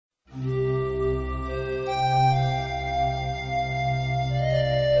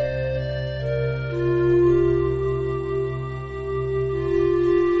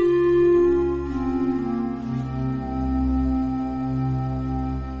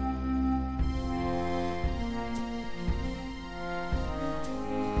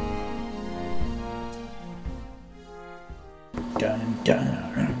dun,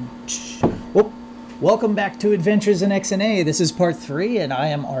 dun. Whoop. Welcome back to Adventures in XNA. This is part 3 and I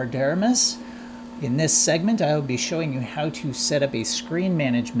am Aardaerimus. In this segment I will be showing you how to set up a screen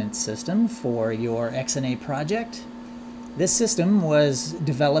management system for your XNA project. This system was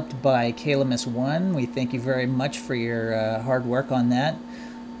developed by Aardaerimus. We thank you very much for your hard work on that.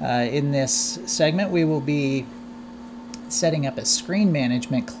 In this segment we will be setting up a screen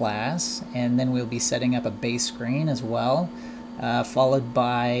management class, and then we'll be setting up a base screen as well, followed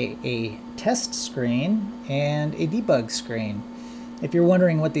by a test screen and a debug screen. If you're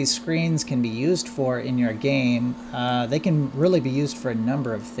wondering what these screens can be used for in your game, they can really be used for a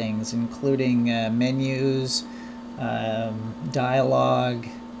number of things, including menus, dialogue,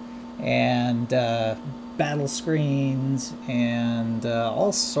 and battle screens, and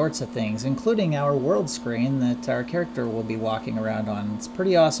all sorts of things, including our world screen that our character will be walking around on. It's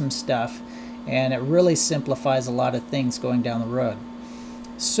pretty awesome stuff, and it really simplifies a lot of things going down the road.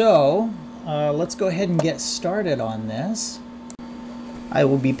 So let's go ahead and get started on this. I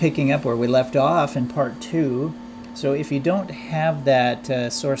will be picking up where we left off in part 2. So if you don't have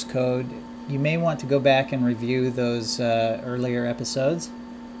that source code, you may want to go back and review those earlier episodes,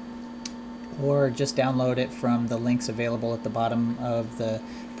 or just download it from the links available at the bottom of the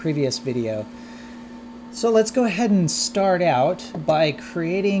previous video. So let's go ahead and start out by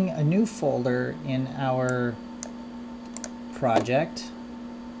creating a new folder in our project.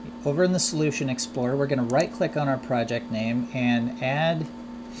 Over in the Solution Explorer, we're going to right click on our project name and add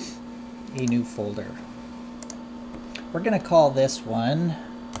a new folder. We're going to call this one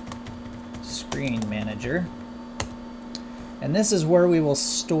Screen Manager. And this is where we will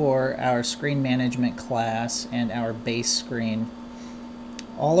store our screen management class and our base screen.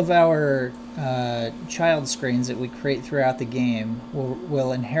 All of our child screens that we create throughout the game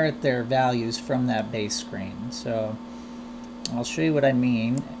will inherit their values from that base screen. So I'll show you what I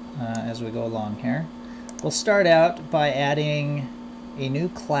mean as we go along here. We'll start out by adding a new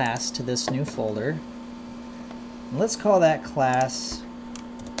class to this new folder. Let's call that class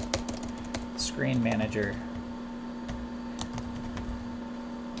Screen Manager.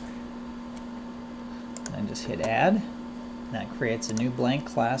 And just hit add. That creates a new blank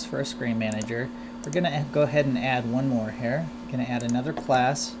class for a screen manager. We're going to go ahead and add one more here. We're going to add another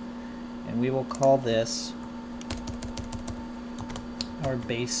class, and we will call this our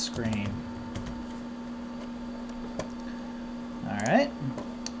base screen. Alright,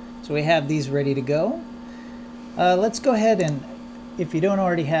 so we have these ready to go. Let's go ahead and, if you don't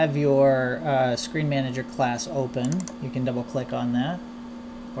already have your screen manager class open, you can double click on that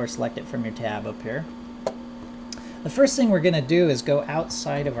or select it from your tab up here. The first thing we're going to do is go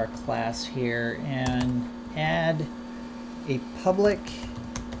outside of our class here and add a public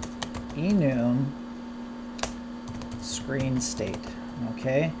enum screen state.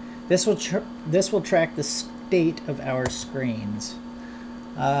 Okay, this will track the state of our screens.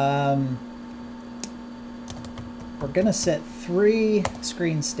 We're going to set 3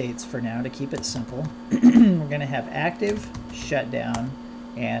 screen states for now to keep it simple. We're going to have active, shutdown,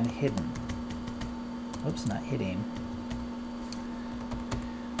 and hidden. Oops, not hitting.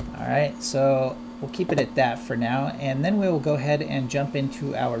 Alright, so we'll keep it at that for now, and then we will go ahead and jump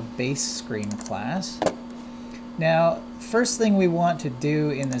into our base screen class. Now, first thing we want to do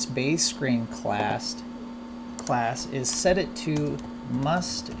in this base screen class is set it to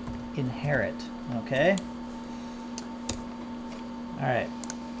must inherit. Okay? Alright.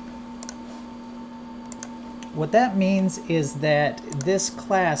 What that means is that this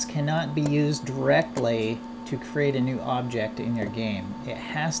class cannot be used directly to create a new object in your game. It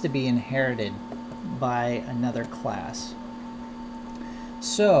has to be inherited by another class.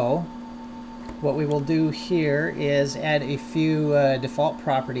 So what we will do here is add a few default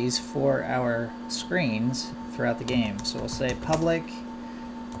properties for our screens throughout the game. So we'll say public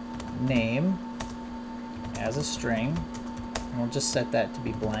name as a string, and we'll just set that to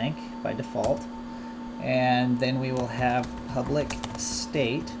be blank by default. And then we will have public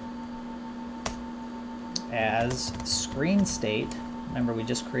state as screen state. Remember, we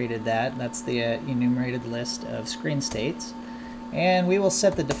just created that. That's the enumerated list of screen states. And we will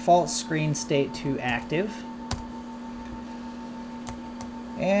set the default screen state to active.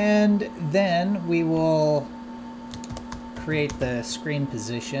 And then we will create the screen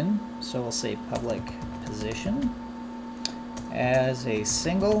position. So we'll say public position as a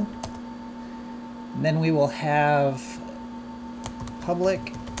single. And then we will have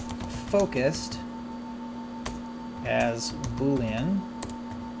public focused as boolean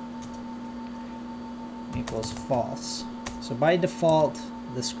equals false. So by default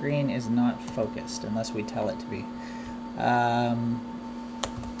the screen is not focused unless we tell it to be.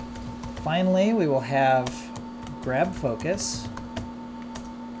 Finally, we will have grab focus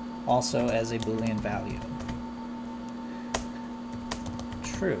also as a Boolean value.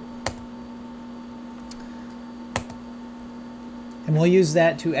 True. And we'll use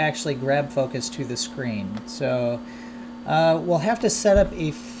that to actually grab focus to the screen. So we'll have to set up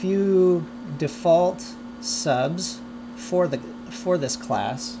a few default subs for this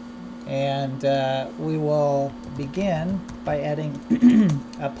class, and we will begin by adding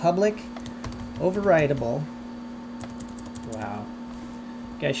a public overridable. Wow,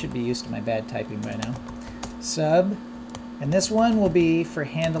 you guys should be used to my bad typing by now. Sub, and this one will be for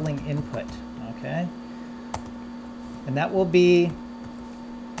handling input. Okay, and that will be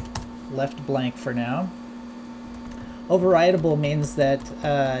left blank for now. Overridable means that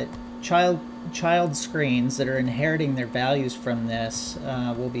child screens that are inheriting their values from this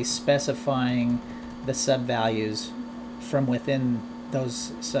will be specifying the sub values from within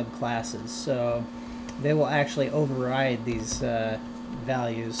those subclasses. So they will actually override these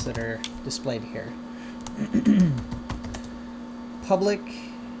values that are displayed here. Public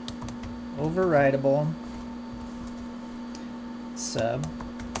overridable sub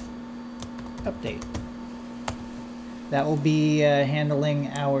update. That will be handling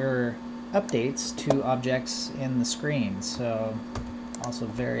our updates to objects in the screen, so also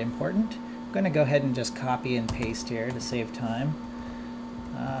very important. I'm going to go ahead and just copy and paste here to save time.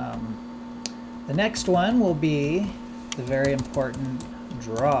 The next one will be the very important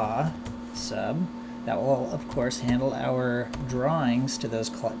draw sub. That will, of course, handle our drawings to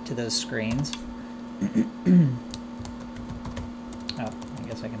those screens. Oh, I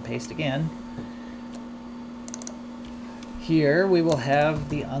guess I can paste again. Here we will have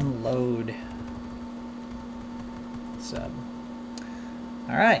the unload sub.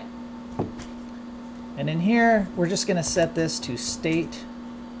 All right. And in here, we're just going to set this to state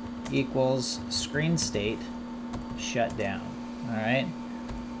equals screen state shutdown. All right.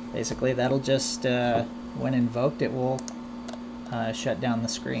 Basically, that'll just, when invoked, it will shut down the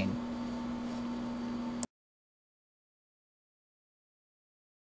screen.